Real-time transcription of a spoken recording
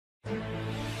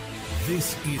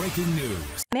This is breaking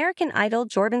news. American Idol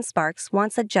Jordin Sparks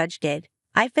wants a judge gig.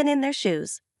 I've been in their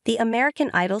shoes. The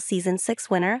American Idol Season 6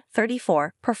 winner,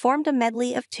 34, performed a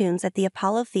medley of tunes at the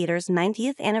Apollo Theater's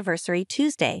 90th anniversary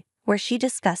Tuesday, where she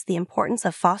discussed the importance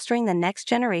of fostering the next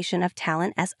generation of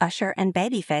talent as Usher and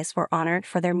Babyface were honored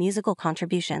for their musical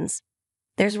contributions.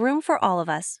 There's room for all of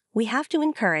us. We have to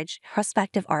encourage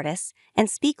prospective artists and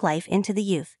speak life into the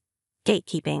youth.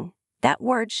 Gatekeeping. That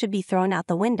word should be thrown out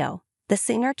the window, the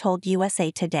singer told USA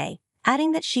Today,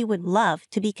 adding that she would love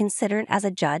to be considered as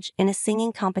a judge in a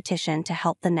singing competition to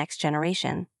help the next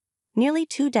generation. Nearly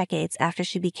 2 decades after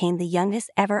she became the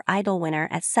youngest ever Idol winner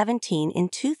at 17 in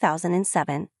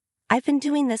 2007. I've been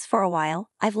doing this for a while,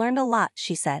 I've learned a lot,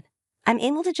 she said. I'm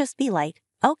able to just be like,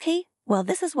 okay, well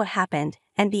this is what happened,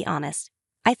 and be honest.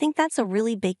 I think that's a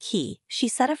really big key, she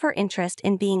said of her interest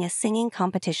in being a singing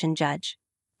competition judge.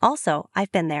 Also,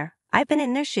 I've been there. I've been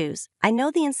in their shoes. I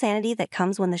know the insanity that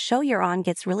comes when the show you're on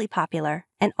gets really popular,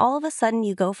 and all of a sudden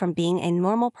you go from being a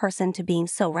normal person to being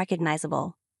so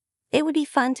recognizable. It would be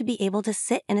fun to be able to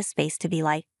sit in a space to be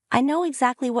like, I know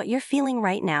exactly what you're feeling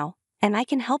right now, and I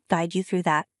can help guide you through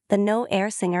that, the no-air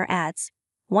singer adds.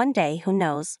 One day, who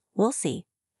knows, we'll see.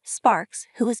 Sparks,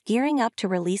 who is gearing up to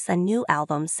release a new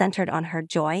album centered on her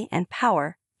joy and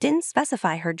power, didn't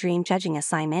specify her dream judging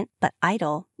assignment, but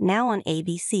Idol, now on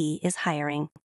ABC, is hiring.